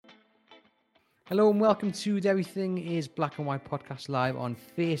Hello and welcome to the Everything is Black and White podcast live on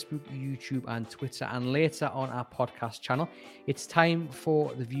Facebook, YouTube and Twitter and later on our podcast channel. It's time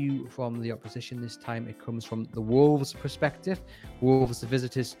for the view from the opposition. This time it comes from the Wolves perspective. Wolves, the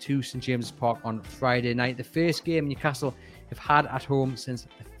visitors to St James's Park on Friday night. The first game Newcastle have had at home since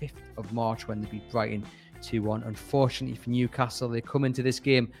the 5th of March when they beat Brighton 2-1. Unfortunately for Newcastle, they come into this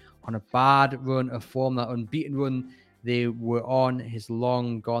game on a bad run of form. That unbeaten run they were on is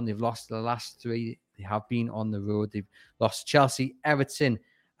long gone. They've lost the last three. They have been on the road. They've lost Chelsea, Everton,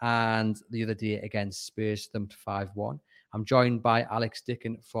 and the other day against Spurs, thumped 5-1. I'm joined by Alex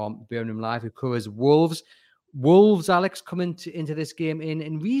Dicken from Birmingham Live, who covers Wolves. Wolves, Alex, come into this game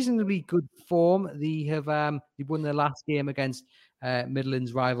in reasonably good form. They have they won their last game against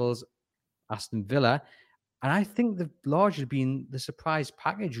Midlands rivals Aston Villa. And I think they've largely been the surprise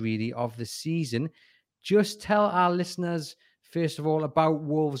package, really, of the season. Just tell our listeners, first of all, about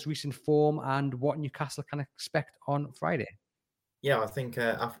Wolves' recent form and what Newcastle can expect on Friday. Yeah, I think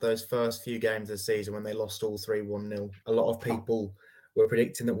after those first few games of the season, when they lost all 3 1-0, a lot of people were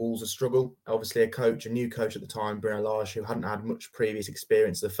predicting that Wolves would struggle. Obviously, a new coach at the time, Bruno Lage, who hadn't had much previous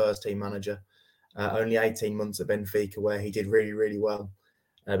experience as a first-team manager, only 18 months at Benfica, where he did really, really well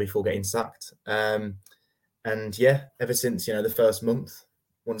before getting sacked. And yeah, ever since, the first month,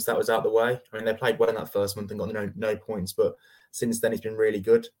 once that was out of the way, I mean, they played well in that first month and got no points, but since then it's been really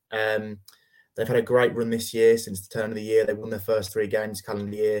good. They've had a great run this year since the turn of the year. They won their first 3 games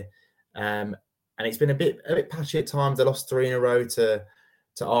calendar year. And it's been a bit patchy at times. They lost 3 in a row to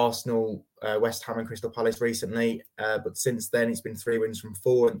Arsenal, West Ham and Crystal Palace recently. But since then, it's been 3 wins from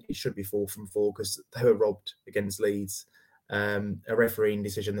 4, and it should be 4 from 4 because they were robbed against Leeds. A refereeing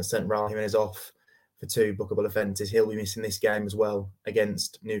decision that sent Raul Jimenez off for 2 bookable offences. He'll be missing this game as well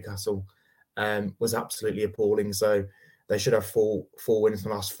against Newcastle. Was absolutely appalling. So they should have four wins from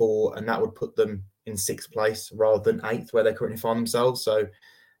the last 4, and that would put them in 6th place rather than 8th, where they currently find themselves. So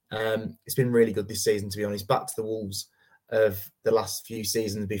it's been really good this season, to be honest. Back to the Wolves of the last few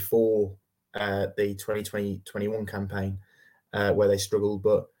seasons before the 2020-21 campaign, where they struggled.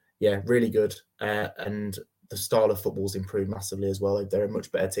 But yeah, really good. And the style of football's improved massively as well. They're a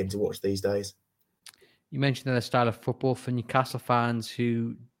much better team to watch these days. You mentioned the style of football for Newcastle fans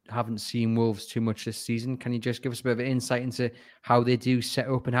who haven't seen Wolves too much this season. Can you just give us a bit of insight into how they do set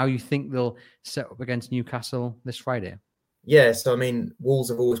up and how you think they'll set up against Newcastle this Friday? Yeah, so I mean, Wolves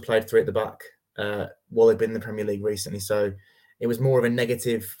have always played 3 at the back while they've been in the Premier League recently. So it was more of a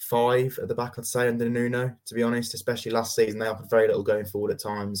 -5 at the back, I'd say, under Nuno, to be honest, especially last season. They offered very little going forward at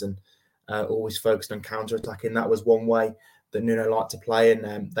times and always focused on counter-attacking. That was one way that Nuno liked to play,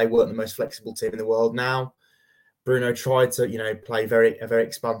 and they weren't the most flexible team in the world. Now, Bruno tried to, play a very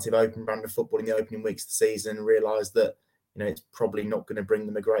expansive, open brand of football in the opening weeks of the season and realised that, it's probably not going to bring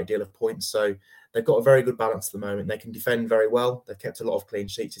them a great deal of points. So they've got a very good balance at the moment. They can defend very well. They've kept a lot of clean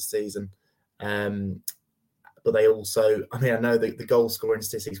sheets this season. But they also, I know that the goal scoring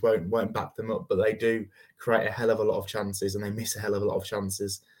statistics won't back them up, but they do create a hell of a lot of chances and they miss a hell of a lot of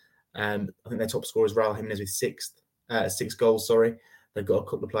chances. I think their top scorer is Raul Jimenez with 6 goals, sorry. They've got a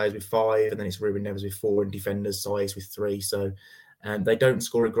couple of players with 5, and then it's Ruben Neves with 4, and defenders Saiz with 3. So they don't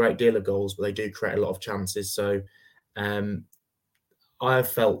score a great deal of goals, but they do create a lot of chances. So I have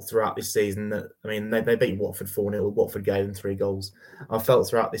felt throughout this season that, they beat Watford 4-0. Watford gave them 3 goals. I've felt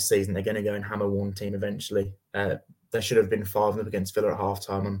throughout this season they're going to go and hammer one team eventually. There should have been 5-0 against Villa at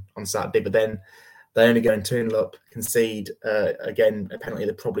half-time on Saturday, but then they only go and 2-0 up, concede, again, a penalty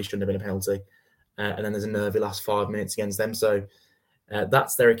that probably shouldn't have been a penalty. And then there's a nervy last 5 minutes against them. So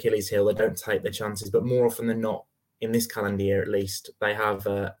that's their Achilles heel. They don't take their chances, but more often than not, in this calendar year at least, they have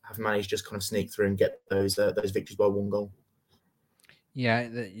managed to just kind of sneak through and get those victories by 1 goal. Yeah,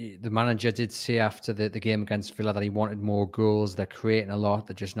 the manager did say after the game against Villa that he wanted more goals. They're creating a lot.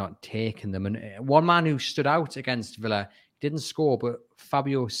 They're just not taking them. And one man who stood out against Villa didn't score, but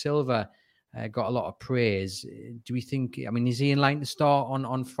Fabio Silva got a lot of praise. Do we think, is he in line to start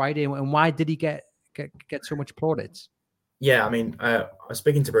on Friday? And why did he get so much plaudits? Yeah, I was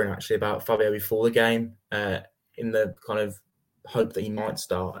speaking to Bruno actually about Fabio before the game in the kind of hope that he might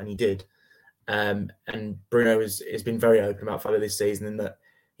start, and he did. And Bruno has been very open about Fabio this season in that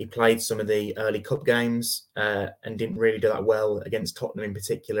he played some of the early cup games and didn't really do that well against Tottenham in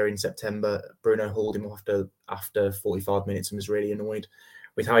particular in September. Bruno hauled him off after 45 minutes and was really annoyed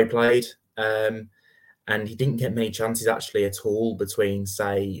with how he played. And he didn't get many chances actually at all between,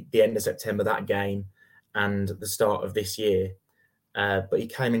 say, the end of September, that game, and the start of this year. But he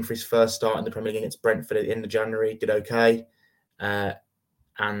came in for his first start in the Premier League against Brentford at the end of January, did okay.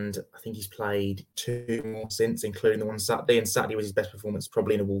 and I think he's played 2 more since, including the one Saturday. And Saturday was his best performance,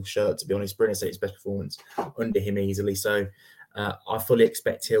 probably in a Wolves shirt, to be honest. Bruno said his best performance under him easily. So I fully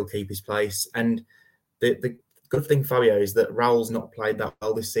expect he'll keep his place. And the good thing, Fabio, is that Raul's not played that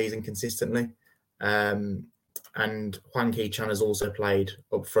well this season consistently. And Hwang Hee-chan has also played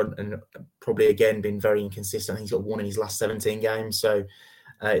up front and probably, again, been very inconsistent. He's got 1 in his last 17 games. So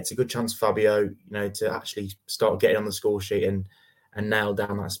it's a good chance for Fabio, to actually start getting on the score sheet and nail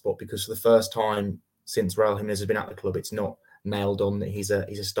down that spot, because for the first time since Raul Jimenez has been at the club, it's not nailed on that he's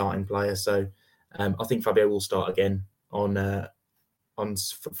a starting player. So I think Fabio will start again on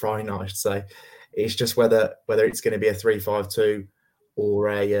Friday night, I should say. It's just whether it's going to be a 3-5-2 or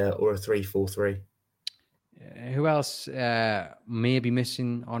a 3-4-3. Who else may be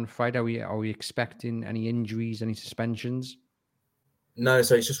missing on Friday? Are we expecting any injuries, any suspensions? No,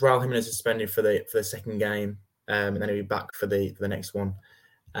 so it's just Raul Jimenez suspended for the second game, and then he'll be back for the next one.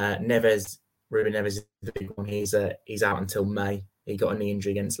 Ruben Neves is the big one. He's out until May. He got a knee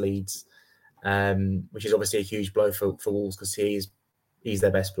injury against Leeds, which is obviously a huge blow for Wolves, because he's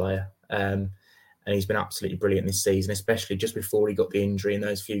their best player. And he's been absolutely brilliant this season, especially just before he got the injury. In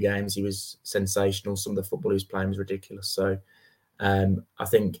those few games, he was sensational. Some of the football he was playing was ridiculous. So I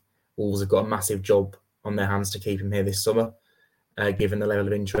think Wolves have got a massive job on their hands to keep him here this summer, given the level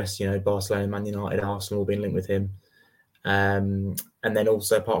of interest. Barcelona, Man United, Arsenal all been linked with him. And then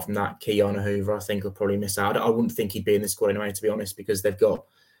also, apart from that, Ki-Jana Hoever, I think, will probably miss out. I wouldn't think he'd be in the squad anyway, to be honest, because they've got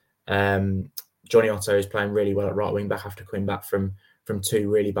Johnny Otto is playing really well at right wing back after coming back from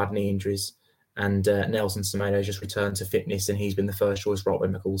 2 really bad knee injuries. And Nelson Semedo has just returned to fitness, and he's been the first choice right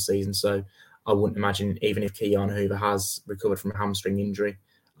wing back all season. So I wouldn't imagine, even if Ki-Jana Hoever has recovered from a hamstring injury,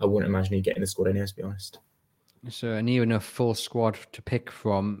 I wouldn't imagine he'd get in the squad anyway, to be honest. So a near enough full squad to pick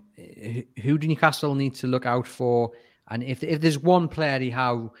from. Who do Newcastle need to look out for? And if there's one player Eddie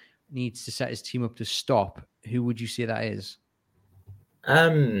Howe needs to set his team up to stop, who would you say that is?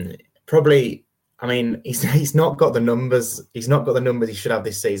 Probably. I mean, he's not got the numbers. He's not got the numbers he should have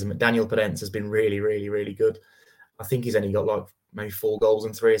this season. But Daniel Podence has been really, really, really good. I think he's only got like maybe 4 goals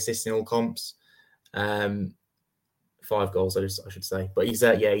and 3 assists in all comps. 5 goals, I should say. But he's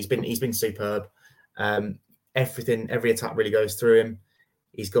been superb. Every attack really goes through him.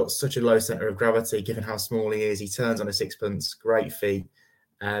 He's got such a low centre of gravity, given how small he is. He turns on a sixpence, great feet.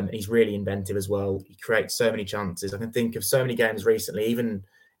 He's really inventive as well. He creates so many chances. I can think of so many games recently, even,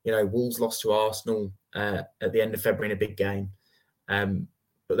 Wolves lost to Arsenal at the end of February in a big game.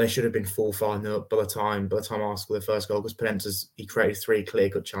 But they should have been 4-5 up by the time Arsenal scored the first goal, because Podence, he created 3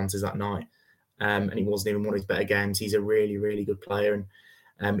 clear-cut chances that night. And he wasn't even one of his better games. He's a really, really good player.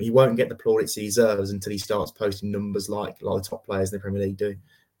 And he won't get the plaudits he deserves until he starts posting numbers like the top players in the Premier League do.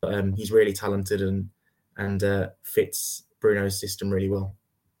 But he's really talented and fits Bruno's system really well.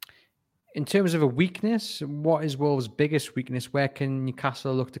 In terms of a weakness, what is Wolves' biggest weakness? Where can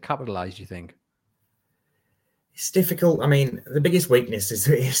Newcastle look to capitalise, do you think? It's difficult. I mean, the biggest weakness is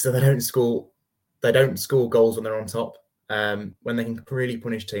that they don't score goals when they're on top. When they can really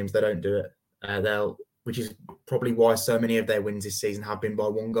punish teams, they don't do it. Which is probably why so many of their wins this season have been by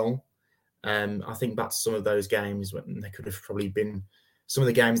 1 goal. I think back to some of those games when they could have probably been some of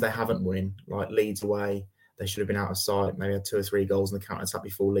the games they haven't won, like Leeds away. They should have been out of sight, maybe had 2 or 3 goals in the counter-attack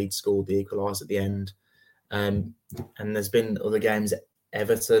before Leeds scored the equaliser at the end. And there's been other games at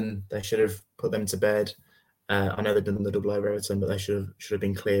Everton. They should have put them to bed. I know they've done the double over Everton, but they should have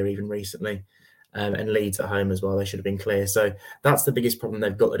been clear even recently. And Leeds at home as well, they should have been clear. So that's the biggest problem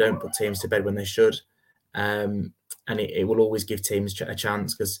they've got. They don't put teams to bed when they should. And it will always give teams a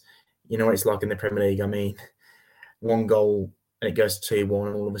chance, because you know what it's like in the Premier League. I mean, 1 goal and it goes to 2-1,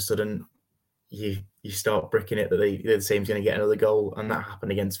 and all of a sudden you start bricking it that the other team's going to get another goal, and that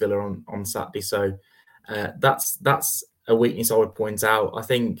happened against Villa on Saturday. So that's a weakness I would point out. I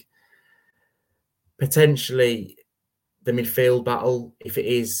think potentially the midfield battle, if it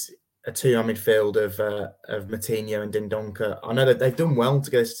is a 2-man midfield of Moutinho and Dendoncker, I know that they've done well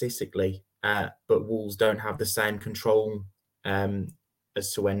together statistically, but Wolves don't have the same control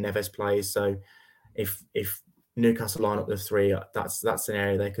as to when Neves plays. So if Newcastle line up the 3, that's an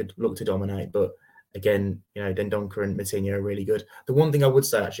area they could look to dominate. But again, Dendoncker and Moutinho are really good. The one thing I would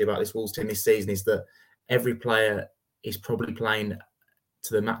say actually about this Wolves team this season is that every player is probably playing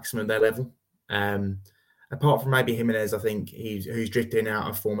to the maximum of their level. Apart from maybe Jimenez, I think who's drifting out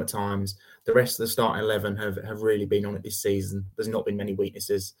of form at times. The rest of the starting 11 have really been on it this season. There's not been many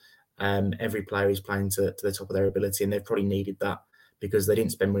weaknesses. Every player is playing to the top of their ability, and they've probably needed that because they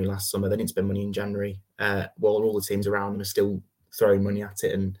didn't spend money last summer. They didn't spend money in January, while all the teams around them are still throwing money at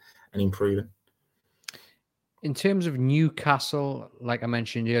it and improving. In terms of Newcastle, like I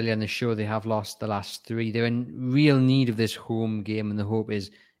mentioned earlier in the show, they have lost the last 3. They're in real need of this home game, and the hope is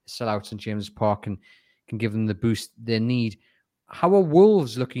sell out St James's Park and can give them the boost they need. How are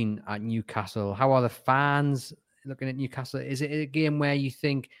Wolves looking at Newcastle? How are the fans looking at Newcastle? Is it a game where you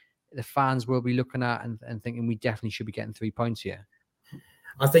think the fans will be looking at and thinking we definitely should be getting 3 points here?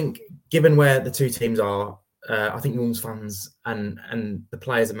 I think, given where the two teams are, I think Wolves fans and the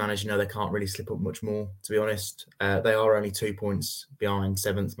players and managers know they can't really slip up much more, to be honest. They are only 2 points behind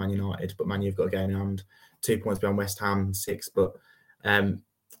 7th Man United, but Man U have got a game in hand. 2 points behind West Ham, 6th. But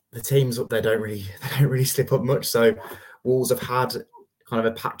the teams up there don't really slip up much. So Wolves have had kind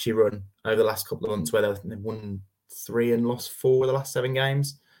of a patchy run over the last couple of months where they've won 3 and lost 4 of the last 7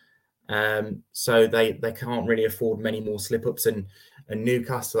 games. So they can't really afford many more slip-ups. And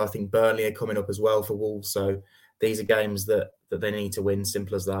Newcastle, I think Burnley are coming up as well for Wolves. So these are games that they need to win,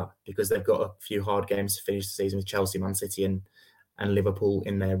 simple as that, because they've got a few hard games to finish the season with Chelsea, Man City and Liverpool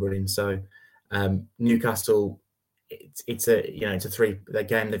in their running. So Newcastle, it's a 3 their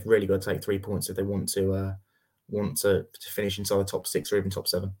game. They've really got to take 3 points if they want to finish inside the top 6 or even top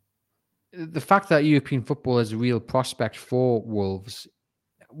 7. The fact that European football is a real prospect for Wolves,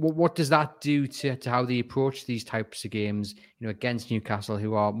 what does that do to how they approach these types of games, against Newcastle,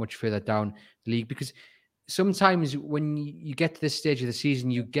 who are much further down the league? Because sometimes when you get to this stage of the season,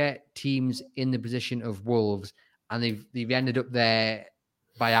 you get teams in the position of Wolves, and they've ended up there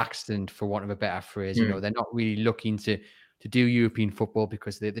by accident, for want of a better phrase. They're not really looking to do European football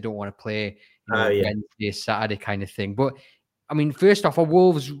because they don't want to play Wednesday, Saturday kind of thing. But I mean, first off, are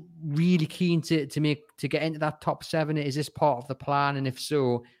Wolves really keen to get into that top 7? Is this part of the plan? And if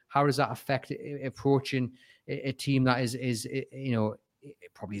so, how does that affect approaching a team that is it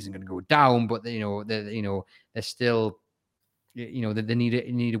probably isn't going to go down, but they're still, they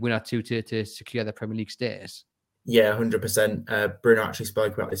need a win or two to secure their Premier League status? Yeah, 100%. Bruno actually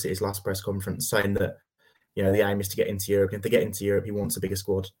spoke about this at his last press conference, saying that the aim is to get into Europe. And if they get into Europe, he wants a bigger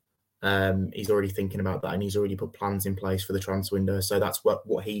squad. He's already thinking about that, and he's already put plans in place for the transfer window. So that's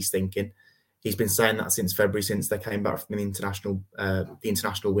what he's thinking. He's been saying that since February, since they came back from the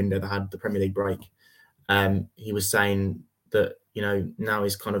international window. They had the Premier League break. He was saying that now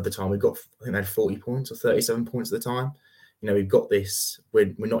is kind of the time. I think they had 40 points or 37 points at the time. We've got this.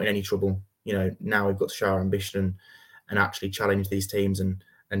 We're not in any trouble. Now we've got to show our ambition and actually challenge these teams and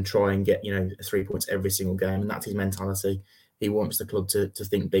try and get 3 points every single game. And that's his mentality. He wants the club to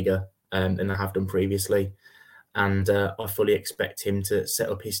think bigger than they have done previously. And I fully expect him to set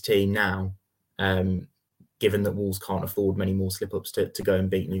up his team now, given that Wolves can't afford many more slip-ups to go and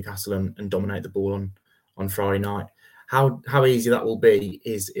beat Newcastle and dominate the ball on Friday night. How easy that will be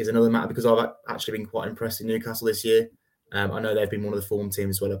is another matter, because I've actually been quite impressed in Newcastle this year. I know they've been one of the form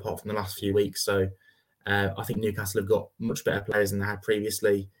teams as well, apart from the last few weeks. So I think Newcastle have got much better players than they had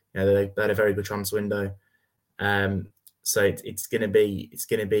previously. They had a very good transfer window. So it's going to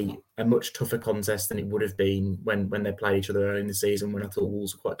be a much tougher contest than it would have been when they played each other early in the season, when I thought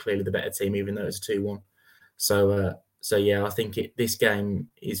Wolves were quite clearly the better team, even though it was 2-1. So yeah, I think this game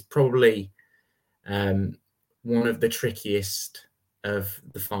is probably one of the trickiest of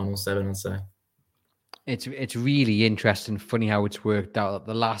the final 7, I'd say. It's really interesting, funny how it's worked out.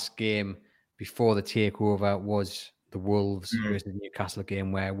 The last game before the takeover was the Wolves versus Newcastle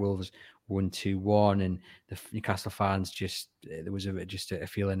game, where Wolves won 2-1, and the Newcastle fans there was a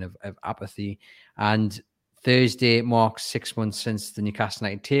feeling of apathy. And Thursday marks 6 months since the Newcastle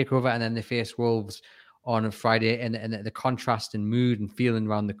United takeover, and then they face Wolves on a Friday, and the contrast in mood and feeling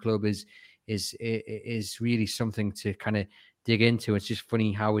around the club is really something to kind of dig into. It's just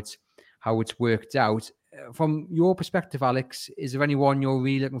funny how it's worked out. From your perspective, Alex, is there anyone you're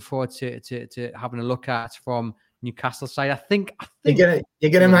really looking forward to having a look at from Newcastle side? I think you're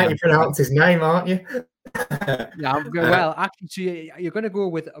gonna make me pronounce his name, aren't you? Yeah, well, actually, so you're going to go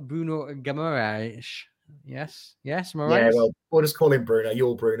with Bruno Guimaraes. Yes, am I right? Yeah, well, we'll just call him Bruno.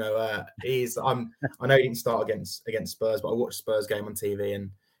 You're Bruno. I know he didn't start against Spurs, but I watched Spurs game on TV,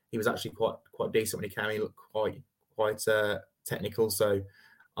 and he was actually quite decent when he came. He looked quite technical. So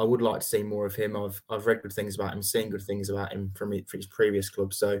I would like to see more of him. I've read good things about him, seen good things about him from his previous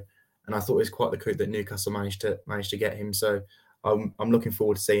club. So, and I thought it was quite the coup that Newcastle managed to get him. So I'm looking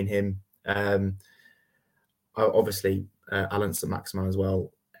forward to seeing him. Obviously, Alan St-Maximin as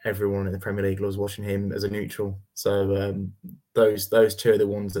well. Everyone in the Premier League loves watching him as a neutral. So those two are the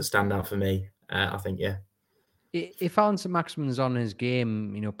ones that stand out for me. I think, yeah. If Alan St-Maximin's on his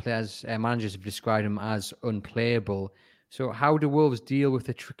game, managers have described him as unplayable. So how do Wolves deal with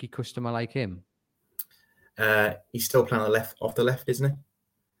a tricky customer like him? He's still playing off the left, isn't he?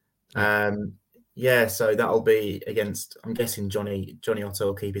 Yeah, so that'll be against, I'm guessing Johnny Otto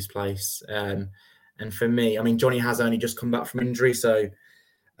will keep his place. And for me, I mean, Johnny has only just come back from injury, so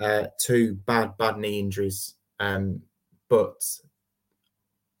 2 bad knee injuries. But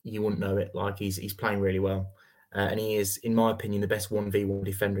you wouldn't know it. Like he's playing really well, and he is, in my opinion, the best 1v1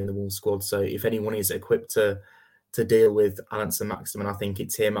 defender in the Wolves squad. So if anyone is equipped to deal with Allan Saint-Maximin, I think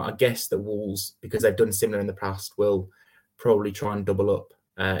it's him. I guess that Wolves, because they've done similar in the past, will probably try and double up.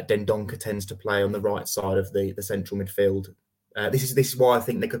 Dendoncker tends to play on the right side of the central midfield. This is why I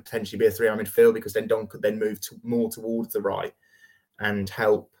think there could potentially be a 3-hour midfield, because Dendoncker could then move more towards the right and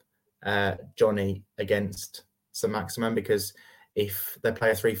help Johnny against Saint-Maximin, because if they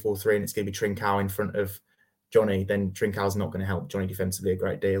play a 3-4-3 and it's going to be Trincao in front of Johnny, then Trincao's not going to help Johnny defensively a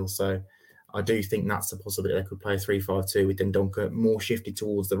great deal. So I do think that's a possibility. They could play a 3-5-2 with Dendoncker more shifted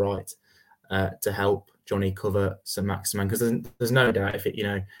towards the right to help Johnny cover Saint-Maximin, because there's no doubt if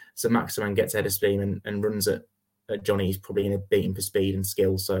Saint-Maximin gets head of steam and runs at Johnny, he's probably going to beat him for speed and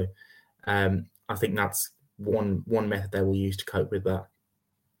skill. So I think that's one method they will use to cope with that.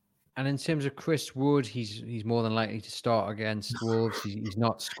 And in terms of Chris Wood, he's more than likely to start against Wolves. He's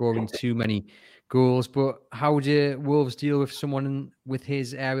not scoring too many goals, but how do Wolves deal with someone with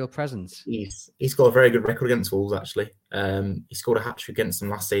his aerial presence? He's got a very good record against Wolves, actually. He scored a hat-trick against them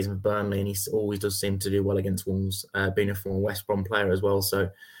last season with Burnley, and he always does seem to do well against Wolves, being a former West Brom player as well. So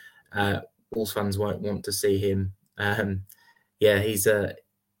Wolves fans won't want to see him. He's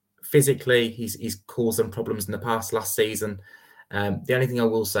physically, he's caused them problems in the past last season. The only thing I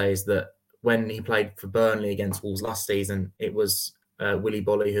will say is that when he played for Burnley against Wolves last season, it was Willy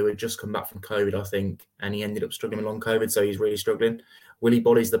Bolly, who had just come back from COVID, I think, and he ended up struggling along COVID, so he's really struggling. Willy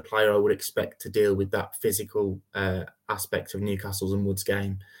Bolly's the player I would expect to deal with that physical aspect of Newcastle's and Woods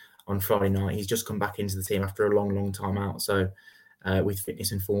game on Friday night. He's just come back into the team after a long time out, so with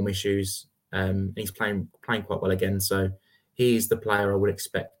fitness and form issues, he's playing quite well again. So he's the player I would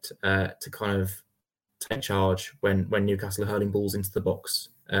expect to kind of take charge when Newcastle are hurling balls into the box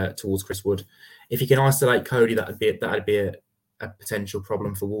towards Chris Wood. If you can isolate Cody, that'd be a potential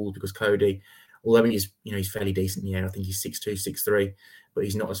problem for Wolves, because Cody, although he's fairly decent in the air, I think he's 6'2", 6'3", but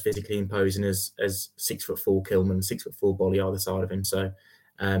he's not as physically imposing as 6'4" Kilman, 6'4" Bolly either side of him. So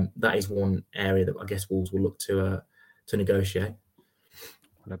that is one area that I guess Wolves will look to negotiate.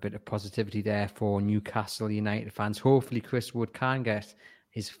 A bit of positivity there for Newcastle United fans. Hopefully Chris Wood can get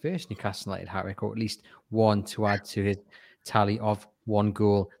his first Newcastle United hat-trick, or at least one to add to his tally of 1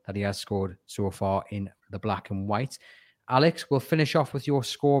 goal that he has scored so far in the black and white. Alex, we'll finish off with your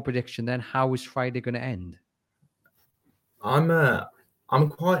score prediction then. How is Friday going to end? I'm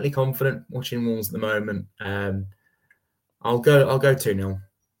quietly confident watching Wolves at the moment. I'll go 2-0.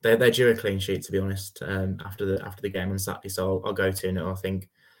 They're due a clean sheet, to be honest, after the game on Saturday. So I'll go 2-0. I think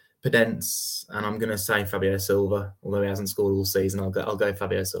Podence, and I'm going to say Fabio Silva, although he hasn't scored all season. I'll go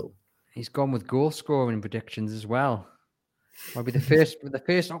Fabio Silva. He's gone with goal scoring predictions as well. I'll be the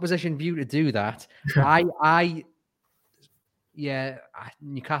first opposition view to do that.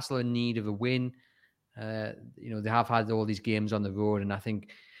 Newcastle are in need of a win. They have had all these games on the road, and I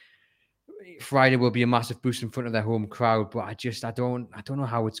think Friday will be a massive boost in front of their home crowd. But I don't know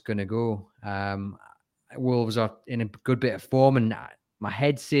how it's going to go. Wolves are in a good bit of form, and my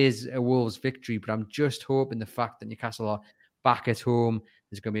head says a Wolves victory, but I'm just hoping the fact that Newcastle are back at home,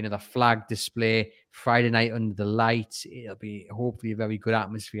 there's going to be another flag display Friday night under the lights. It'll be hopefully a very good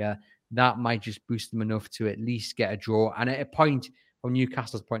atmosphere. That might just boost them enough to at least get a draw. And at a point, from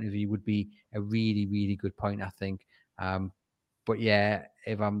Newcastle's point of view, would be a really, really good point, I think. But yeah,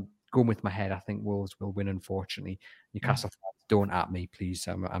 if I'm going with my head, I think Wolves will win, unfortunately. Newcastle fans, don't at me, please.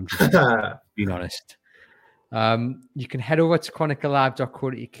 I'm just being honest. You can head over to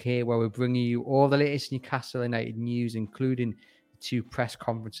chroniclelive.co.uk, where we're bringing you all the latest Newcastle United news, including 2 press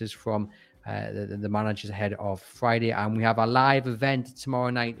conferences from the managers ahead of Friday. And we have a live event tomorrow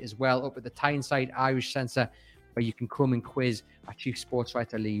night as well up at the Tyneside Irish Centre, where you can come and quiz our chief sports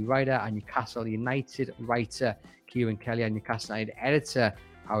writer Lee Ryder and Newcastle United writer Kieran Kelly and Newcastle United editor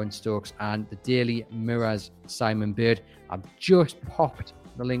Aaron Stokes and the Daily Mirror's Simon Bird. I've just popped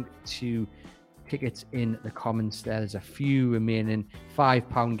the link to tickets in the comments there. There's a few remaining.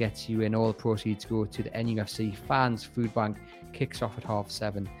 £5 gets you in. All the proceeds go to the NUFC Fans Food Bank. Kicks off at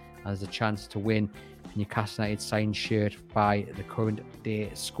 7:30, and there's a chance to win a Newcastle United signed shirt by the current day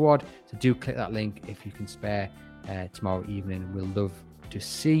squad. So do click that link if you can spare tomorrow evening. We'll love to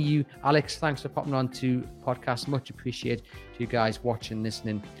see you. Alex, thanks for popping on to podcast. Much appreciated to you guys watching,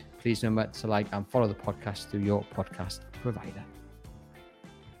 listening. Please remember to like and follow the podcast through your podcast provider.